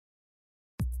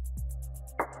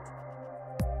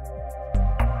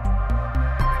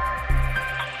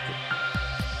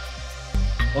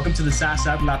Welcome to the SaaS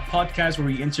Ad Lab podcast, where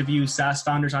we interview SaaS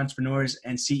founders, entrepreneurs,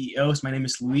 and CEOs. My name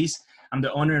is Luis. I'm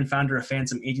the owner and founder of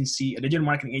Phantom Agency, a digital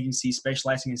marketing agency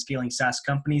specializing in scaling SaaS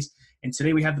companies. And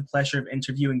today we have the pleasure of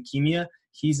interviewing Kimia.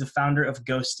 He's the founder of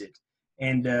Ghosted.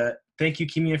 And thank you,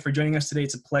 Kimia, for joining us today.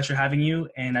 It's a pleasure having you.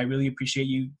 And I really appreciate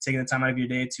you taking the time out of your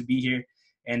day to be here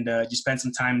and just spend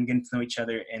some time getting to know each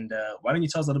other. And why don't you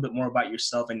tell us a little bit more about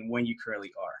yourself and when you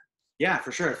currently are? Yeah,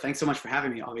 for sure. Thanks so much for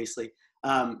having me, obviously.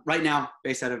 Right now,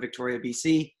 based out of Victoria,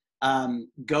 BC,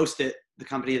 Ghosted, the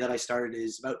company that I started,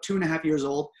 is about 2.5 years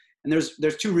old. And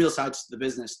there's two real sides to the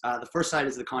business. The first side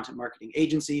is the content marketing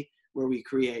agency, where we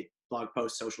create blog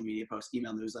posts, social media posts,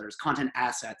 email newsletters, content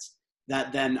assets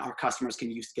that then our customers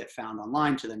can use to get found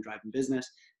online to then drive in business.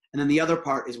 And then the other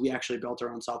part is we actually built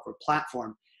our own software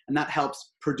platform, and that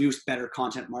helps produce better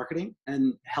content marketing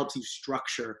and helps you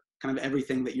structure kind of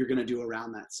everything that you're going to do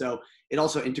around that. So it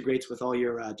also integrates with all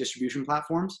your distribution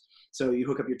platforms. So you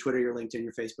hook up your Twitter, your LinkedIn,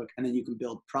 your Facebook, and then you can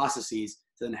build processes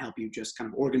to then help you just kind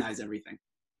of organize everything.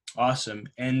 Awesome.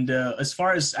 And as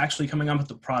far as actually coming up with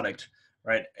the product,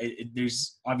 right,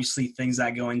 there's obviously things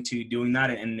that go into doing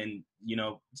that. And then, you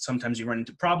know, sometimes you run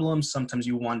into problems. Sometimes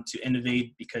you want to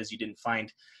innovate because you didn't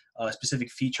find a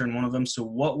specific feature in one of them. So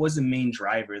what was the main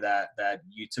driver that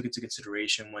you took into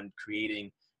consideration when creating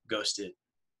Ghosted?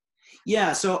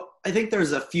 Yeah, so I think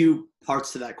there's a few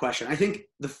parts to that question. I think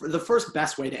the first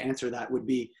best way to answer that would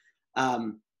be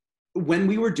when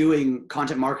we were doing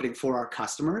content marketing for our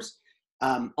customers,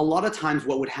 a lot of times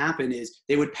what would happen is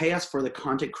they would pay us for the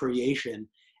content creation,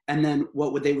 and then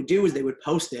they would do is they would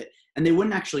post it, and they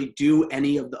wouldn't actually do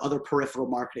any of the other peripheral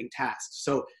marketing tasks.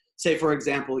 So say, for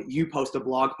example, you post a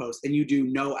blog post and you do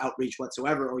no outreach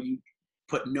whatsoever, or you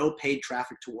put no paid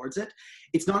traffic towards it,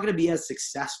 it's not going to be as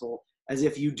successful as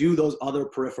if you do those other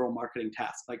peripheral marketing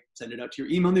tasks, like send it out to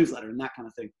your email newsletter and that kind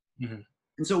of thing. Mm-hmm.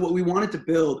 And so what we wanted to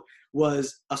build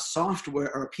was a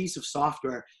software or a piece of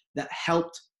software that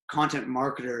helped content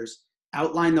marketers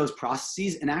outline those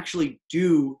processes and actually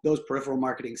do those peripheral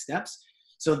marketing steps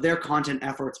so their content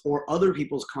efforts or other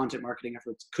people's content marketing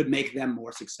efforts could make them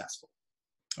more successful.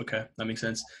 Okay, that makes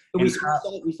sense. So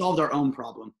we solved our own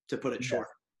problem, to put it short.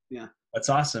 Yeah. That's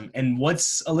awesome. And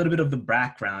what's a little bit of the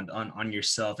background on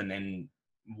yourself and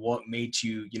what made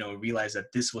you, realize that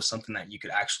this was something that you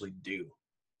could actually do?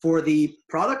 For the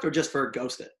product or just for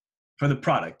Ghosted? For the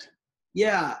product.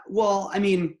 Yeah. Well, I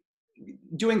mean,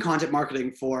 doing content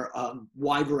marketing for a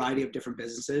wide variety of different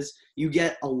businesses, you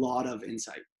get a lot of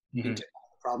insight into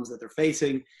the problems that they're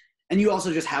facing. And you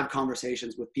also just have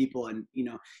conversations with people and,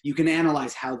 you can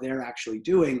analyze how they're actually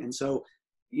doing. And so,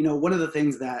 one of the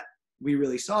things that we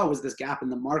really saw was this gap in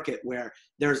the market where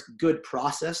there's good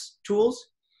process tools,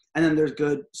 and then there's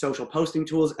good social posting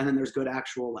tools, and then there's good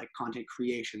actual like content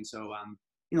creation. So,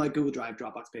 like Google Drive,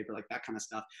 Dropbox Paper, like that kind of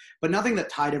stuff, but nothing that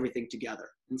tied everything together.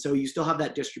 And so you still have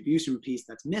that distribution piece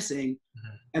that's missing.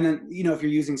 Mm-hmm. And then, if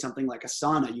you're using something like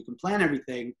Asana, you can plan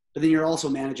everything, but then you're also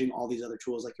managing all these other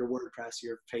tools like your WordPress,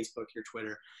 your Facebook, your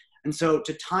Twitter. And so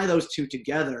to tie those two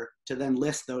together, to then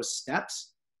list those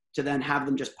steps, to then have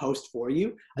them just post for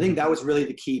you, I think that was really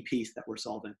the key piece that we're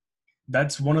solving.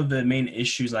 That's one of the main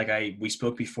issues. We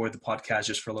spoke before the podcast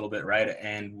just for a little bit, right?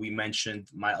 And we mentioned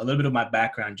a little bit of my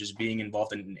background, just being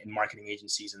involved in marketing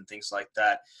agencies and things like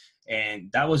that. And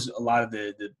that was a lot of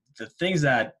the things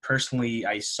that personally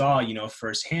I saw,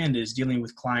 firsthand, is dealing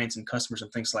with clients and customers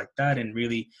and things like that, and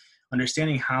really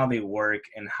understanding how they work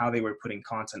and how they were putting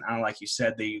content out. Like you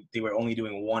said, they were only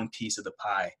doing one piece of the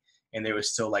pie. And there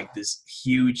was still like this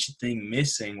huge thing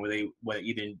missing where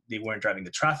either they weren't driving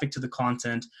the traffic to the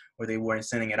content or they weren't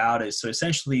sending it out. So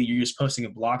essentially you're just posting a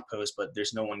blog post, but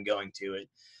there's no one going to it.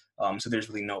 So there's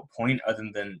really no point other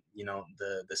than,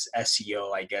 this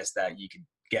SEO, I guess, that you could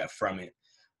get from it.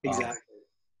 Exactly.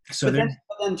 But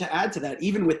then to add to that,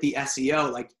 even with the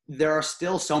SEO, like there are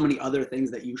still so many other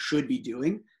things that you should be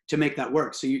doing to make that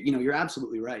work. So you're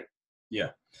absolutely right. Yeah.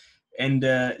 And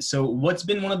so what's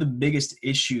been one of the biggest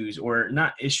issues, or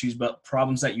not issues, but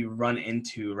problems that you run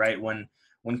into, right, when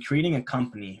creating a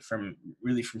company from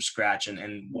scratch,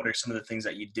 and what are some of the things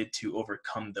that you did to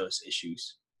overcome those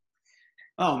issues?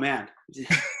 Oh man,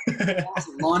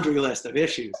 laundry list of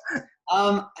issues.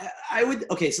 So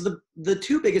the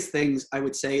two biggest things I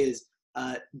would say is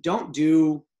don't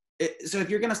do it. So if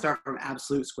you're going to start from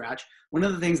absolute scratch, one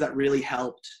of the things that really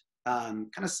helped kind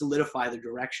of solidify the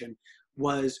direction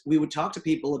was we would talk to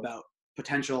people about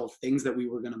potential things that we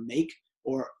were going to make,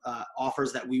 or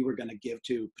offers that we were going to give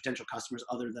to potential customers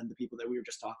other than the people that we were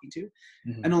just talking to.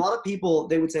 Mm-hmm. And a lot of people,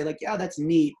 they would say like, yeah, that's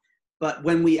neat. But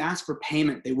when we asked for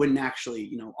payment, they wouldn't actually,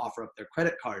 offer up their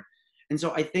credit card. And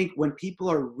so I think when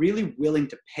people are really willing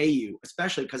to pay you,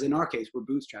 especially because in our case, we're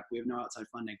bootstrapped, we have no outside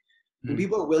funding. When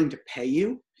people are willing to pay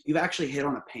you, you've actually hit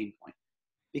on a pain point,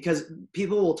 because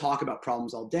people will talk about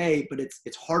problems all day, but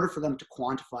it's harder for them to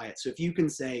quantify it. So if you can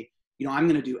say, you know, I'm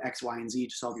going to do X, Y, and Z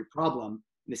to solve your problem,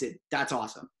 and they say, that's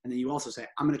awesome. And then you also say,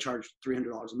 I'm going to charge $300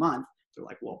 a month. They're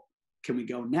like, well, can we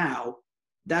go now?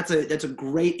 That's a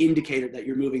great indicator that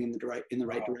you're moving in the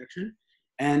right direction.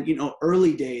 And, you know,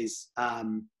 early days,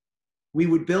 we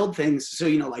would build things. So,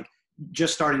 you know, like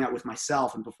just starting out with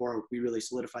myself and before we really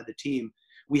solidified the team,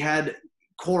 we had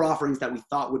core offerings that we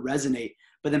thought would resonate,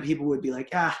 but then people would be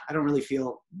like, I don't really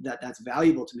feel that that's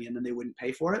valuable to me. And then they wouldn't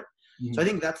pay for it. Mm-hmm. So I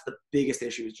think that's the biggest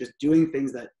issue, is just doing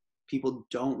things that people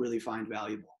don't really find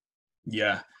valuable.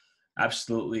 Yeah,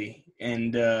 absolutely.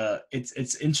 And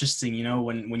it's interesting, you know,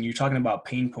 when you're talking about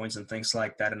pain points and things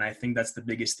like that. And I think that's the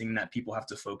biggest thing that people have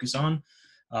to focus on.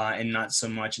 And not so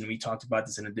much, and we talked about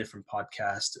this in a different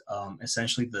podcast,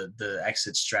 essentially the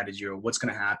exit strategy, or what's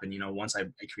going to happen, you know, once I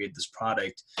create this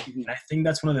product. Mm-hmm. And I think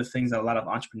that's one of the things that a lot of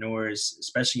entrepreneurs,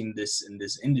 especially in this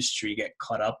industry, get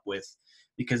caught up with,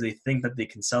 because they think that they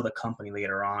can sell the company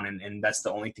later on, and that's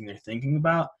the only thing they're thinking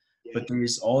about. Yeah. But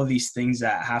there's all of these things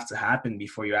that have to happen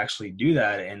before you actually do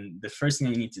that. And the first thing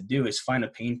you need to do is find a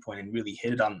pain point and really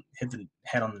hit the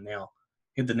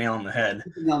nail on the head.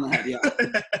 Hit the nail on the head, yeah.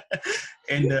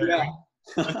 And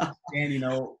and you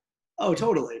know, oh,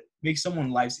 totally, make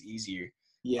someone's lives easier.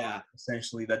 Yeah,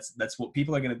 essentially, that's what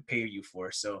people are going to pay you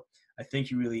for. So I think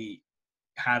you really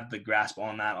have the grasp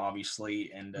on that,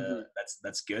 obviously, and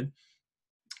that's good.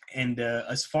 And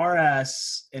as far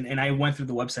as and I went through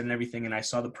the website and everything, and I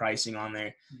saw the pricing on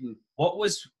there. Mm-hmm.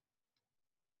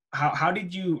 How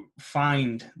did you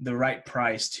find the right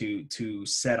price to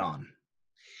set on?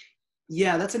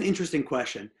 Yeah, that's an interesting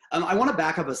question. I want to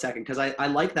back up a second, because I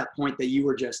like that point that you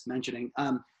were just mentioning.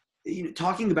 You know,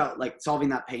 talking about like solving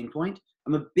that pain point,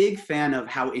 I'm a big fan of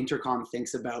how Intercom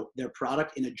thinks about their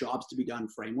product in a jobs to be done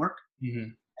framework. Mm-hmm.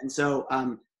 And so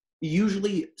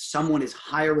usually someone is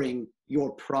hiring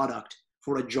your product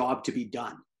for a job to be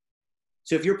done.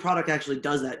 So if your product actually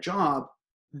does that job,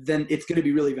 then it's going to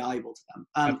be really valuable to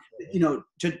them. You know,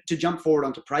 to jump forward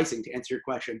onto pricing, to answer your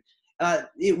question,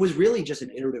 it was really just an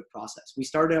iterative process. We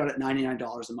started out at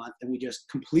 $99 a month, and we just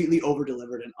completely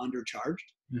over-delivered and undercharged.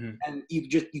 Mm-hmm. And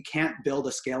you can't build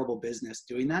a scalable business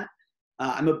doing that.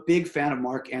 I'm a big fan of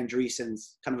Mark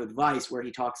Andreessen's kind of advice, where he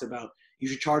talks about you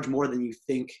should charge more than you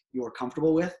think you're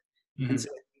comfortable with. Mm-hmm. And so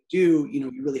if you do, you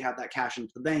know, you really have that cash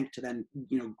into the bank to then,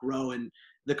 you know, grow, and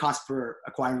the cost for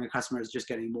acquiring a customer is just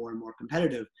getting more and more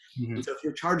competitive. Mm-hmm. And so if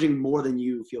you're charging more than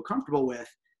you feel comfortable with,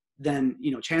 then,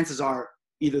 you know, chances are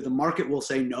either the market will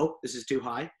say, no, this is too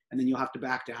high, and then you'll have to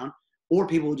back down, or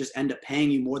people will just end up paying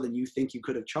you more than you think you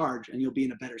could have charged, and you'll be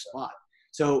in a better spot.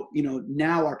 So, you know,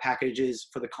 now our package is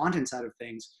for the content side of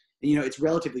things, and, you know, it's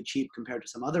relatively cheap compared to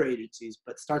some other agencies,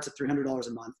 but starts at $300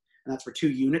 a month, and that's for 2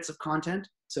 units of content.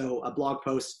 So a blog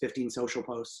post, 15 social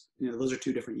posts, you know, those are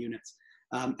 2 different units.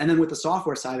 And then with the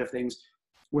software side of things,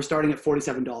 we're starting at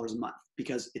 $47 a month,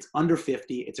 because it's under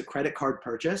 50, it's a credit card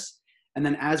purchase. And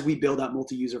then as we build out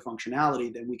multi-user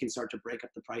functionality, then we can start to break up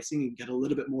the pricing and get a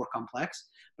little bit more complex.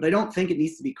 But I don't think it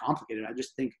needs to be complicated. I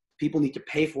just think people need to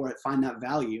pay for it, find that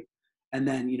value, and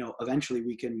then, you know, eventually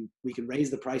we can raise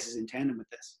the prices in tandem with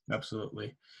this.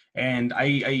 Absolutely. And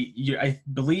I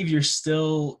believe you're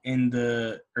still in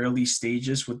the early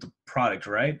stages with the product,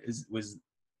 right?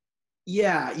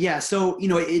 Yeah. So, you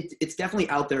know, it's definitely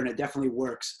out there, and it definitely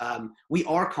works. We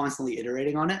are constantly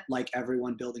iterating on it, like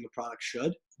everyone building a product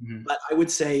should. Mm-hmm. But I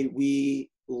would say we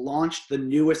launched the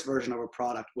newest version of our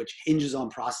product, which hinges on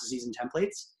processes and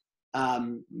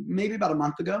templates, maybe about a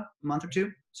month or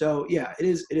 2. So yeah, it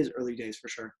is early days for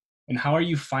sure. And how are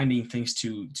you finding things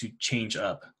to change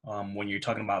up when you're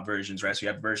talking about versions, right? So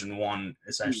you have version 1,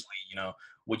 essentially, you know,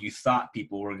 what you thought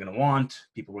people were going to want,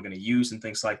 people were going to use, and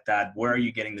things like that. Where are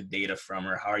you getting the data from,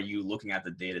 or how are you looking at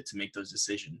the data to make those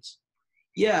decisions?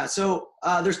 Yeah, so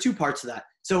there's 2 parts to that.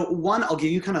 So one, I'll give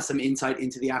you kind of some insight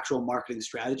into the actual marketing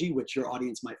strategy, which your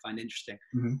audience might find interesting.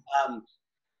 Mm-hmm.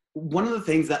 One of the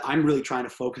things that I'm really trying to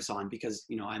focus on, because,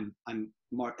 you know, I'm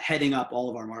heading up all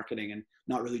of our marketing and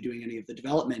not really doing any of the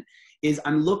development, is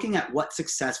I'm looking at what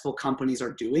successful companies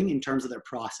are doing in terms of their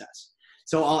process.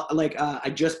 So I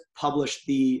just published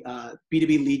the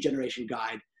B2B lead generation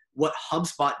guide, what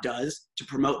HubSpot does to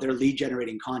promote their lead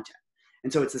generating content.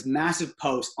 And so it's this massive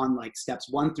post on like steps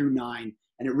 1 through 9,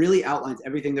 and it really outlines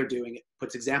everything they're doing. It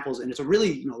puts examples, and it's a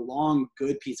really, you know, long,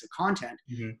 good piece of content.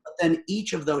 Mm-hmm. But then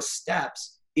each of those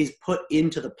steps is put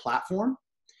into the platform.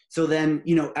 So then,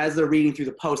 you know, as they're reading through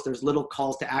the post, there's little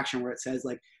calls to action where it says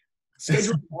like,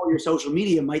 scheduling all your social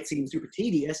media might seem super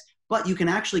tedious, but you can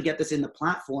actually get this in the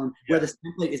platform where this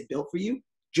template is built for you.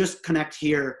 Just connect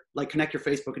here, like connect your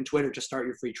Facebook and Twitter to start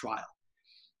your free trial.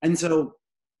 And so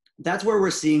that's where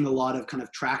we're seeing a lot of kind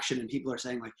of traction, and people are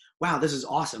saying like, wow, this is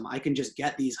awesome. I can just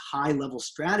get these high level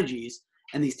strategies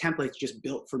and these templates just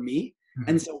built for me. Mm-hmm.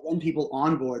 And so when people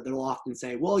onboard, they'll often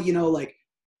say, well, you know, like,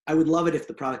 I would love it if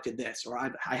the product did this, or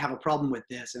I have a problem with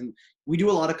this. And we do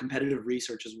a lot of competitive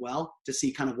research as well to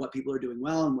see kind of what people are doing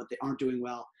well and what they aren't doing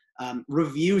well.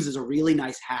 Reviews is a really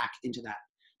nice hack into that.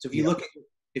 So if you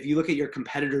look at your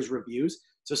competitors' reviews,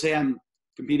 so say I'm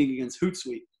competing against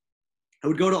Hootsuite, I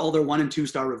would go to all their 1 and 2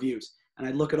 star reviews, and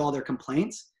I'd look at all their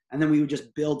complaints, and then we would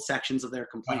just build sections of their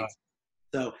complaints.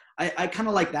 So I kind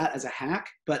of like that as a hack,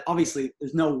 but obviously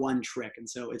there's no one trick. And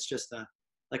so it's just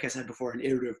like I said before, an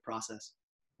iterative process.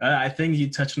 I think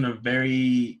you touched on a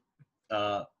very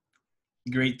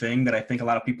great thing that I think a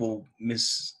lot of people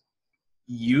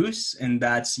misuse, and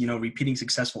that's, you know, repeating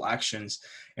successful actions.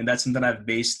 And that's something I've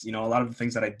based, you know, a lot of the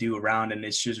things that I do around, and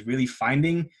it's just really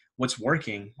finding what's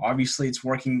working. Obviously it's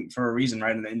working for a reason,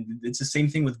 right? And it's the same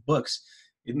thing with books.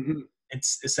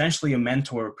 It's essentially a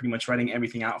mentor pretty much writing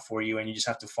everything out for you, and you just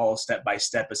have to follow step by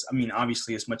step.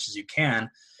 Obviously as much as you can,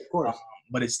 of course.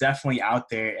 But it's definitely out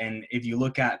there. And if you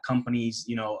look at companies,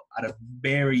 you know, at a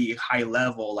very high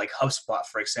level, like HubSpot,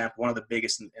 for example, one of the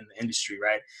biggest in the industry,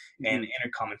 right? And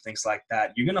Intercom and things like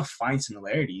that, you're going to find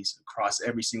similarities across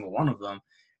every single one of them.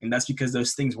 And that's because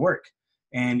those things work.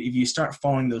 And if you start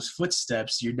following those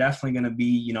footsteps, you're definitely going to be,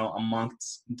 you know,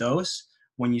 amongst those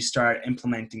when you start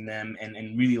implementing them and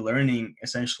really learning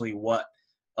essentially what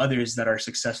others that are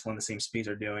successful in the same space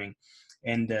are doing.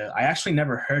 And I actually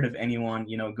never heard of anyone,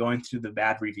 you know, going through the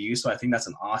bad reviews. So I think that's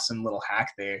an awesome little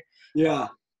hack there. Yeah.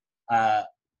 I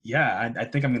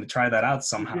think I'm going to try that out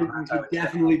somehow. You should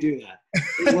definitely do that.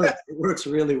 It works. It works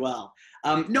really well.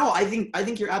 No, I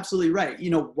think you're absolutely right.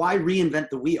 You know, why reinvent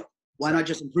the wheel? Why not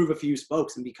just improve a few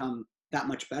spokes and become that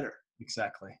much better?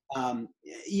 Exactly. And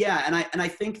I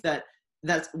think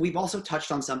that's we've also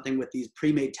touched on something with these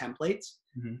pre-made templates.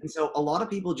 And so a lot of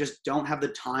people just don't have the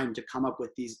time to come up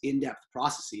with these in-depth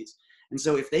processes. And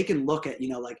so if they can look at, you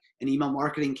know, like an email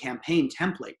marketing campaign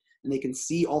template, and they can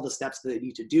see all the steps that they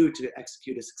need to do to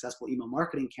execute a successful email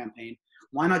marketing campaign,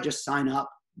 why not just sign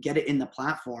up, get it in the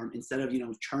platform instead of, you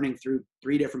know, churning through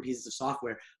 3 different pieces of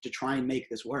software to try and make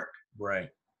this work? Right.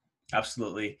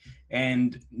 Absolutely.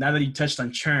 And now that you touched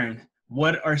on churn,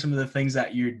 what are some of the things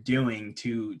that you're doing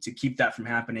to keep that from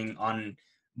happening on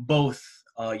both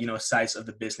you know, sides of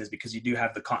the business? Because you do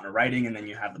have the content writing and then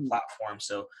you have the platform.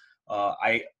 So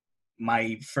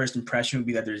my first impression would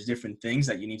be that there's different things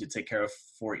that you need to take care of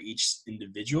for each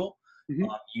individual,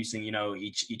 using, you know,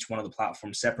 each one of the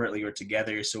platforms separately or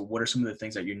together. So what are some of the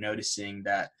things that you're noticing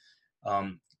that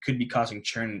could be causing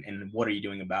churn, and what are you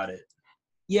doing about it?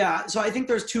 Yeah, so I think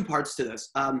there's 2 parts to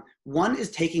this. One is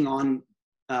taking on,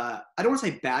 I don't want to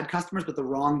say bad customers, but the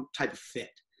wrong type of fit.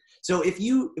 So if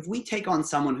we take on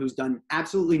someone who's done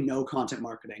absolutely no content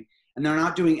marketing and they're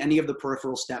not doing any of the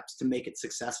peripheral steps to make it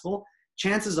successful,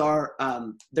 chances are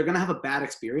they're going to have a bad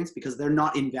experience because they're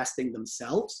not investing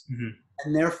themselves.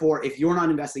 And therefore, if you're not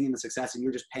investing in the success and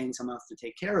you're just paying someone else to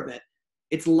take care of it,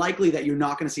 it's likely that you're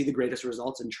not going to see the greatest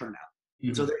results in churn out.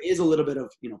 And so there is a little bit of,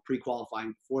 you know,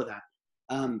 pre-qualifying for that.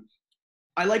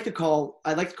 I like to call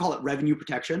it revenue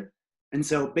protection. And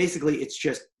so basically it's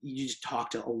just, you just talk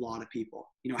to a lot of people.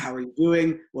 You know, how are you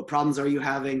doing? What problems are you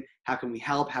having? How can we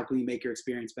help? How can we make your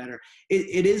experience better?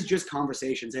 It is just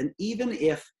conversations. And even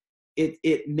if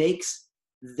it makes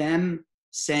them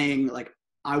saying like,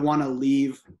 I want to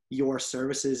leave your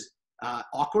services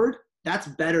awkward, that's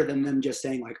better than them just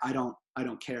saying like, I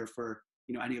don't care for,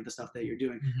 you know, any of the stuff that you're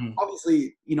doing.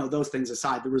 Obviously, you know, those things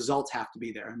aside, the results have to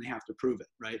be there and they have to prove it.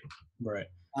 Right.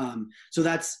 So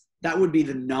that would be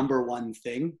the number one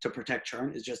thing to protect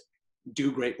churn, is just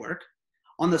do great work.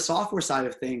 On the software side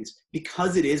of things,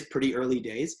 because it is pretty early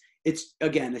days, it's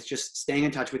just staying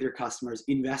in touch with your customers,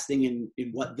 investing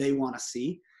in what they want to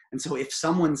see. And so if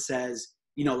someone says,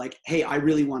 you know, like, hey, I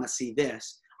really want to see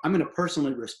this, I'm going to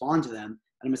personally respond to them.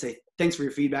 And I'm going to say, thanks for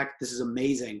your feedback. This is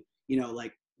amazing. You know,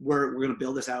 like we're going to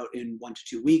build this out in 1 to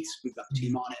 2 weeks. We've got the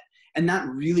team on it. And that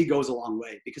really goes a long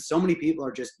way, because so many people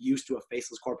are just used to a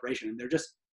faceless corporation and they're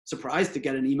just surprised to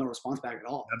get an email response back at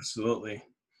all. Absolutely.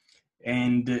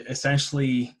 And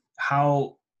essentially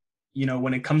how, you know,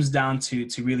 when it comes down to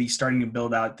really starting to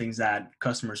build out things that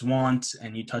customers want,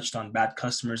 and you touched on bad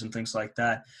customers and things like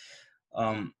that,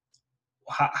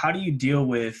 how do you deal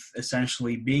with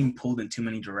essentially being pulled in too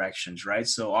many directions, right?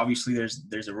 So obviously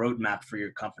there's a roadmap for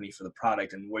your company, for the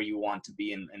product and where you want to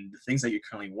be, and the things that you're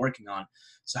currently working on.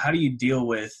 So how do you deal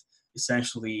with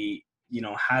essentially,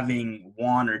 having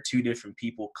one or two different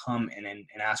people come in and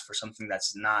ask for something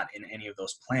that's not in any of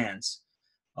those plans?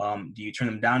 Do you turn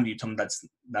them down? Do you tell them that's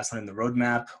not in the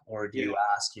roadmap? Or do you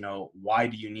ask, why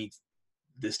do you need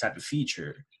this type of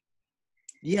feature?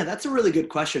 Yeah, that's a really good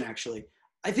question, actually.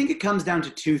 I think it comes down to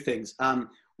two things.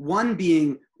 One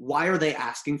being, why are they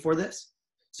asking for this?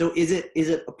 So is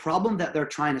it a problem that they're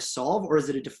trying to solve, or is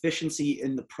it a deficiency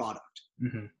in the product?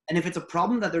 Mm-hmm. And if it's a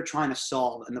problem that they're trying to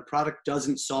solve and the product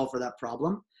doesn't solve for that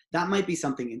problem, that might be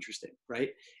something interesting, right?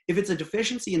 If it's a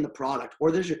deficiency in the product,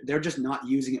 or they're just not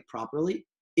using it properly,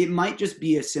 it might just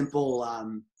be a simple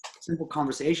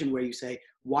conversation where you say,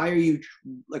 why are you,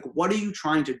 like, what are you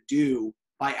trying to do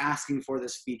by asking for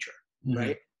this feature, Mm-hmm.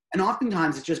 right? And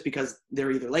oftentimes it's just because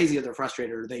they're either lazy or they're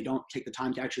frustrated, or they don't take the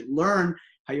time to actually learn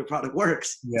how your product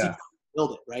works to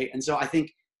build it, right? And so I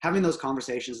think having those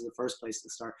conversations is the first place to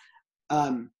start.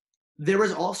 There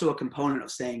is also a component of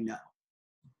saying no.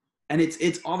 And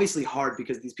it's obviously hard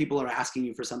because these people are asking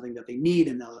you for something that they need,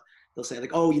 and they'll say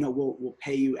like, oh, we'll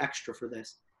pay you extra for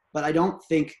this. But I don't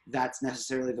think that's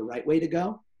necessarily the right way to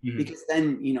go, Mm-hmm. because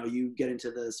then, you get into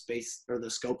the space or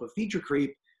the scope of feature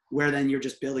creep, where then you're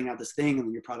just building out this thing and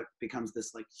then your product becomes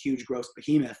this like huge gross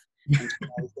behemoth and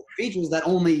features that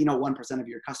only, 1% of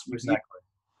your customers use.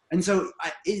 And so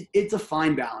it's a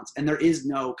fine balance, and there is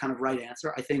no kind of right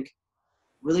answer. I think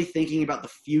really thinking about the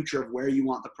future of where you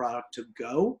want the product to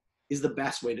go is the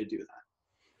best way to do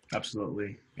that.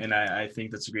 Absolutely. And I think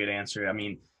that's a great answer. I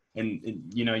mean, and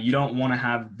you don't want to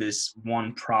have this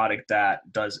one product that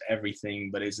does everything,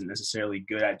 but isn't necessarily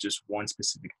good at just one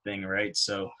specific thing, right?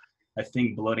 So I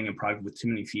think bloating a product with too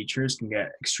many features can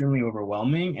get extremely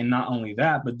overwhelming. And not only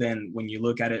that, but then when you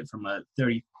look at it from a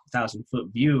 30,000 foot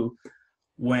view,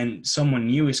 when someone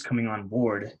new is coming on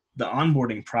board, the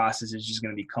onboarding process is just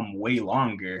going to become way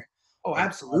longer. Oh,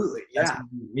 absolutely. That's an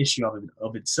issue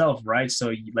of itself, right?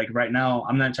 So like right now,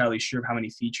 I'm not entirely sure of how many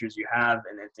features you have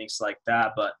and things like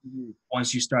that. But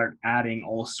once you start adding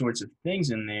all sorts of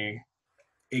things in there,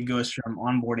 it goes from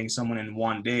onboarding someone in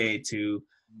one day to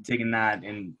taking that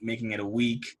and making it a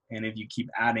week. And if you keep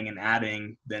adding and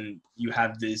adding, then you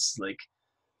have this like,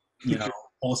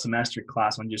 whole semester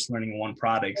class on just learning one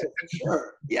product.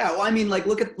 Sure. Yeah. Well, I mean, like,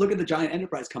 look at the giant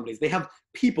enterprise companies. They have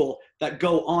people that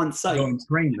go on site, go and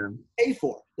train them, pay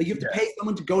for. Like, you have to pay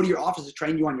someone to go to your office to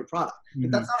train you on your product.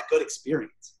 Like, that's not a good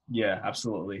experience. Yeah,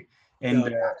 absolutely. And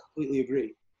I completely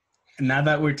agree. Now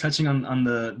that we're touching on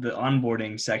the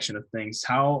onboarding section of things,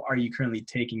 how are you currently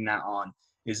taking that on?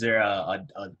 Is there a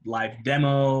live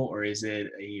demo, or is it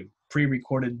a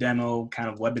pre-recorded demo kind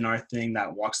of webinar thing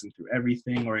that walks them through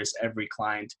everything, or is every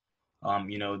client,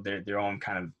 their own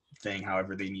kind of thing,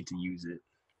 however they need to use it?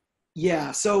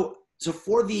 Yeah. So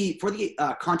for the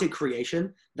content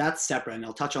creation, that's separate, and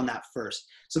I'll touch on that first.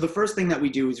 So the first thing that we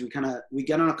do is we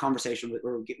get on a conversation with,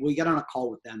 or we get on a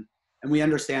call with them, and we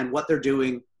understand what they're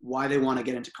doing, why they want to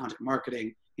get into content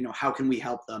marketing, how can we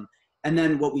help them? And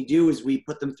then what we do is we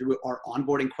put them through our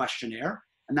onboarding questionnaire.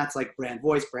 And that's like brand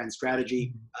voice, brand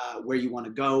strategy, where you want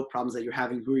to go, problems that you're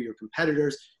having, who are your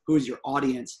competitors, who is your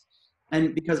audience.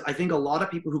 And because I think a lot of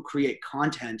people who create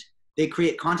content, they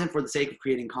create content for the sake of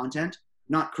creating content,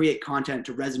 not create content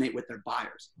to resonate with their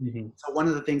buyers. Mm-hmm. So one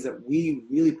of the things that we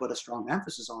really put a strong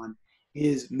emphasis on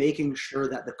is making sure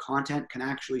that the content can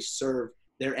actually serve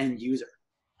their end user.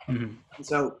 Mm-hmm. And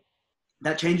so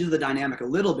that changes the dynamic a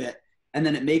little bit. And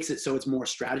then it makes it so it's more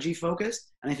strategy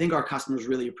focused. And I think our customers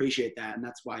really appreciate that. And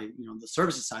that's why, the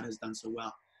services side has done so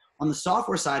well. On the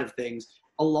software side of things,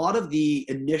 a lot of the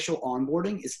initial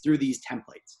onboarding is through these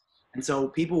templates. And so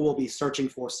people will be searching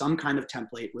for some kind of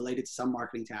template related to some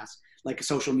marketing task, like a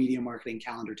social media marketing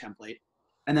calendar template.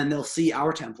 And then they'll see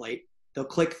our template. They'll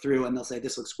click through and they'll say,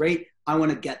 this looks great. I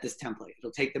want to get this template.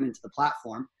 It'll take them into the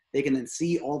platform. They can then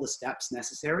see all the steps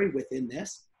necessary within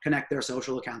this, connect their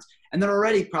social accounts, and they're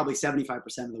already probably 75%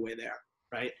 of the way there,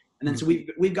 right? And then so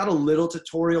we've got a little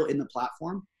tutorial in the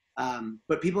platform,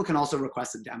 but people can also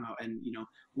request a demo, and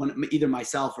either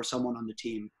myself or someone on the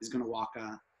team is going to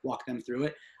walk them through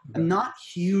it. Okay. I'm not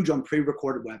huge on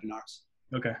pre-recorded webinars.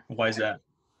 Okay, why is that?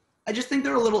 I just think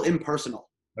they're a little impersonal.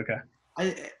 Okay.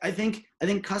 I think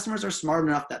customers are smart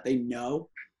enough that they know,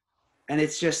 and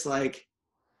it's just like,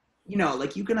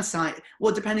 like you can assign,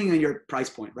 well, depending on your price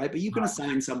point, right? But you can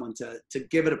assign someone to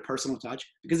give it a personal touch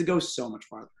because it goes so much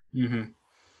farther. Mm-hmm.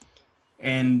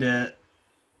 And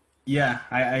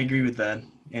I agree with that.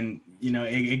 And,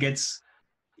 it gets,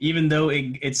 even though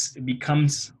it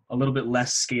becomes a little bit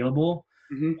less scalable.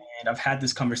 Mm-hmm. And I've had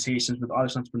these conversations with other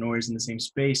entrepreneurs in the same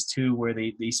space too, where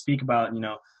they speak about,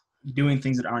 doing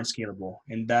things that aren't scalable,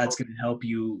 and that's going to help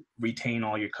you retain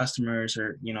all your customers,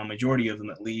 or, majority of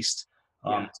them at least,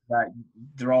 so that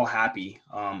they're all happy.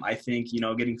 I think,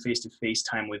 getting face-to-face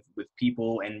time with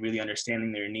people and really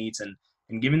understanding their needs and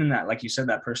giving them that, like you said,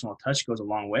 that personal touch goes a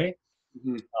long way.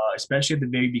 Mm-hmm. Especially at the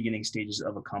very beginning stages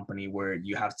of a company where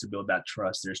you have to build that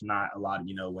trust. There's not a lot,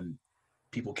 when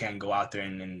people can't go out there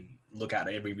and look at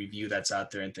every review that's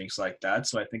out there and things like that.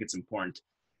 So I think it's important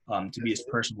to be as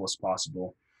personable as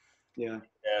possible. Yeah.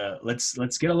 Let's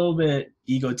get a little bit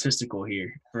egotistical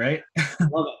here, right?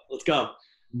 Love it. Let's go.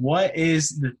 What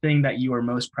is the thing that you are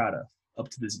most proud of up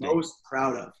to this day? Most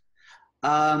proud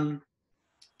of?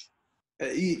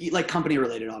 Like company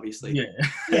related, obviously. Yeah.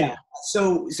 Yeah.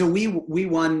 So we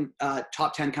won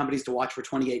top 10 companies to watch for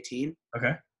 2018.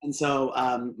 Okay. And so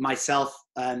myself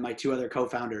and my two other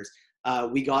co-founders,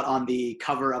 we got on the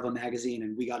cover of a magazine,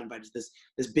 and we got invited to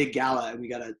this big gala, and we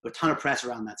got a ton of press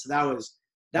around that. So that was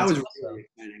awesome. really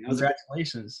exciting.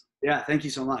 Congratulations. Yeah. Thank you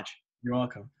so much. You're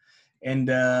welcome. And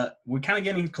we're kind of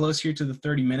getting close here to the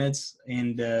 30 minutes.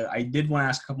 And I did want to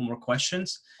ask a couple more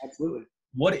questions. Absolutely.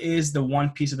 What is the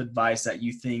one piece of advice that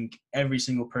you think every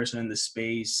single person in the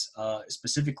space,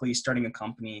 specifically starting a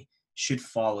company, should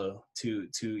follow to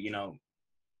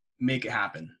make it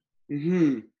happen?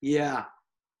 Mm-hmm. Yeah.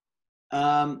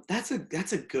 That's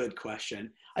a good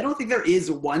question. I don't think there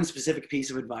is one specific piece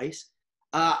of advice.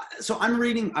 So I'm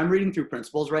reading through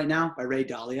Principles right now by Ray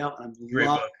Dalio, and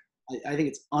I think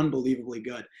it's unbelievably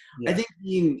good. Yeah. I think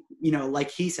being,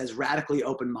 like he says, radically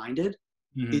open-minded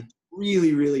is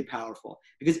really, really powerful,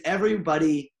 because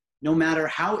everybody, no matter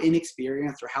how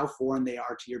inexperienced or how foreign they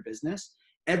are to your business,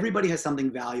 everybody has something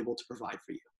valuable to provide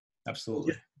for you.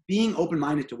 Absolutely. Just being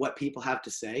open-minded to what people have to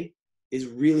say is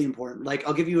really important. Like,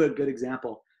 I'll give you a good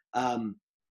example.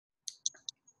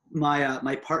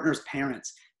 My partner's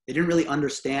parents, they didn't really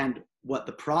understand what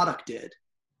the product did.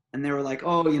 And they were like,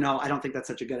 oh, I don't think that's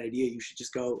such a good idea. You should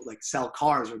just go like sell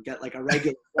cars or get like a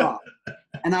regular job.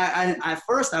 And I at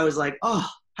first I was like, oh,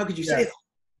 how could you say that?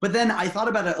 But then I thought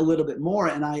about it a little bit more,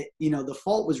 and the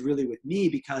fault was really with me,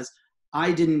 because I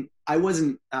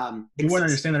wasn't. You wouldn't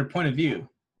understand their point of view.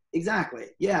 Exactly.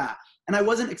 Yeah. And I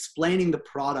wasn't explaining the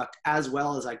product as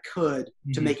well as I could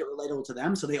to make it relatable to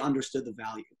them, so they understood the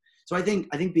value. So I think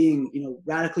being,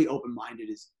 radically open-minded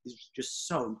is just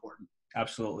so important.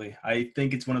 Absolutely. I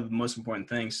think it's one of the most important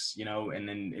things, and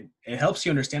then it helps you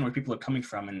understand where people are coming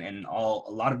from, and a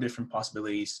lot of different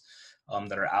possibilities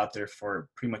that are out there for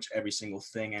pretty much every single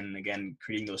thing. And again,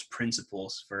 creating those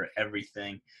principles for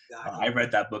everything. Exactly. I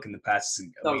read that book in the past. It's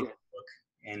an amazing book.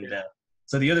 And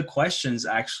so the other questions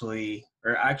actually,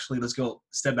 let's go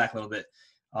step back a little bit.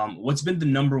 What's been the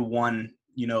number one,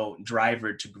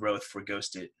 driver to growth for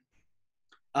Ghosted?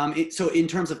 So in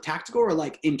terms of tactical, or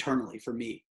like internally for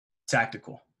me?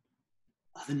 Tactical.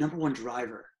 The number one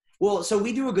driver. Well, so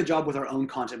we do a good job with our own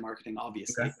content marketing,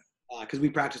 obviously, because we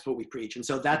practice what we preach. And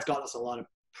so that's got us a lot of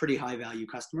pretty high value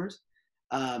customers.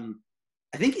 I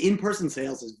think in-person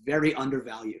sales is very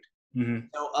undervalued. Mm-hmm.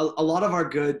 So a lot of our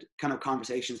good kind of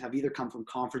conversations have either come from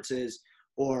conferences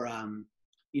or,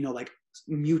 like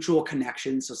mutual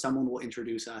connections. So someone will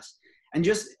introduce us, and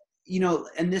just,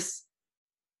 and this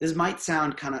might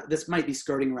be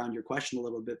skirting around your question a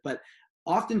little bit, but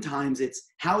oftentimes it's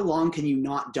how long can you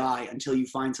not die until you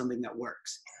find something that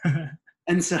works?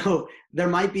 And so there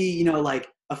might be, like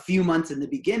a few months in the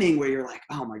beginning where you're like,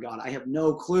 oh my God, I have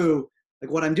no clue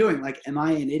like what I'm doing. Like, am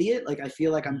I an idiot? Like, I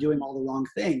feel like I'm doing all the wrong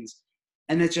things.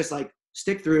 And it's just like,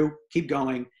 stick through, keep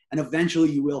going, and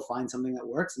eventually you will find something that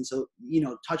works. And so,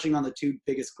 touching on the two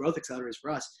biggest growth accelerators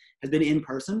for us has been in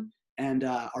person and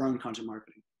our own content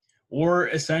marketing. Or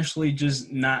essentially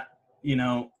just not,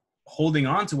 holding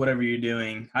on to whatever you're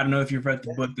doing. I don't know if you've read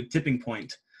the book, The Tipping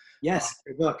Point. Yes,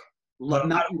 great book.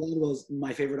 Malcolm Gladwell is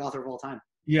my favorite author of all time.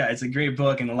 Yeah, it's a great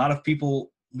book. And a lot of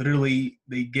people literally,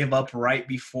 they give up right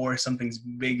before something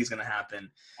big is going to happen.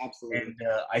 Absolutely. And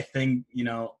I think,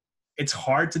 it's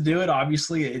hard to do it.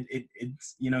 Obviously,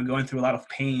 it's, going through a lot of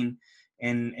pain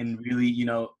and really,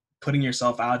 putting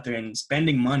yourself out there and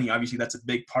spending money. Obviously, that's a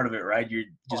big part of it, right? You're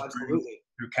just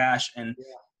through cash, and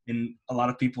a lot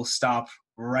of people stop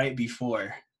right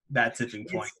before that tipping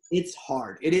point. It's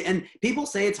hard. And people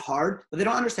say it's hard, but they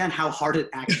don't understand how hard it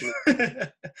actually is.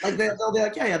 Like they'll be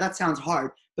like, yeah, that sounds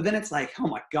hard. But then it's like, oh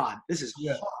my God, this is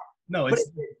hard. No,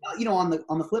 it's on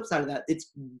the flip side of that,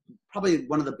 it's probably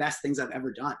one of the best things I've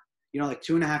ever done. Like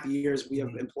 2.5 years, we have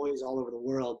employees all over the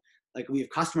world. Like we have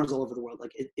customers all over the world.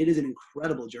 Like it is an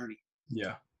incredible journey.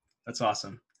 Yeah, that's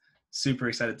awesome. Super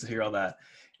excited to hear all that.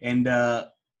 And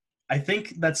I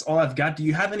think that's all I've got. Do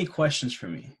you have any questions for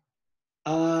me?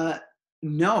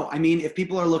 No, I mean, if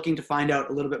people are looking to find out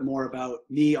a little bit more about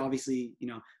me, obviously,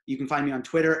 you can find me on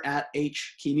Twitter at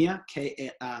hkimia,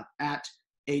 at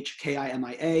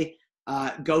HKIMIA.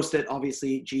 Ghostit,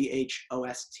 obviously,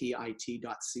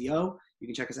 GHOSTIT.co. You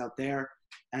can check us out there.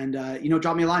 And,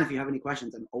 drop me a line if you have any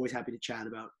questions. I'm always happy to chat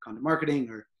about content marketing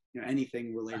or,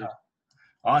 anything related.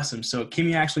 Awesome. So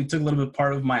Kimia actually took a little bit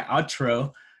part of my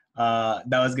outro that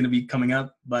was going to be coming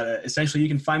up. But essentially, you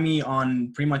can find me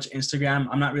on pretty much Instagram.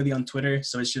 I'm not really on Twitter,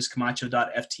 so it's just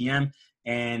camacho.ftm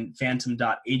and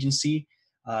phantom.agency.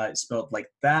 It's spelled like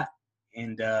that.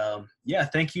 And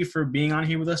thank you for being on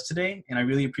here with us today. And I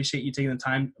really appreciate you taking the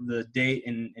time of the day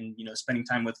and spending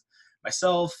time with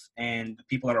myself and the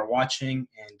people that are watching.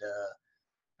 And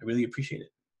I really appreciate it.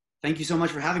 Thank you so much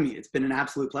for having me. It's been an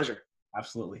absolute pleasure.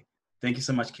 Absolutely. Thank you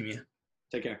so much, Kimia.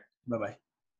 Take care. Bye-bye.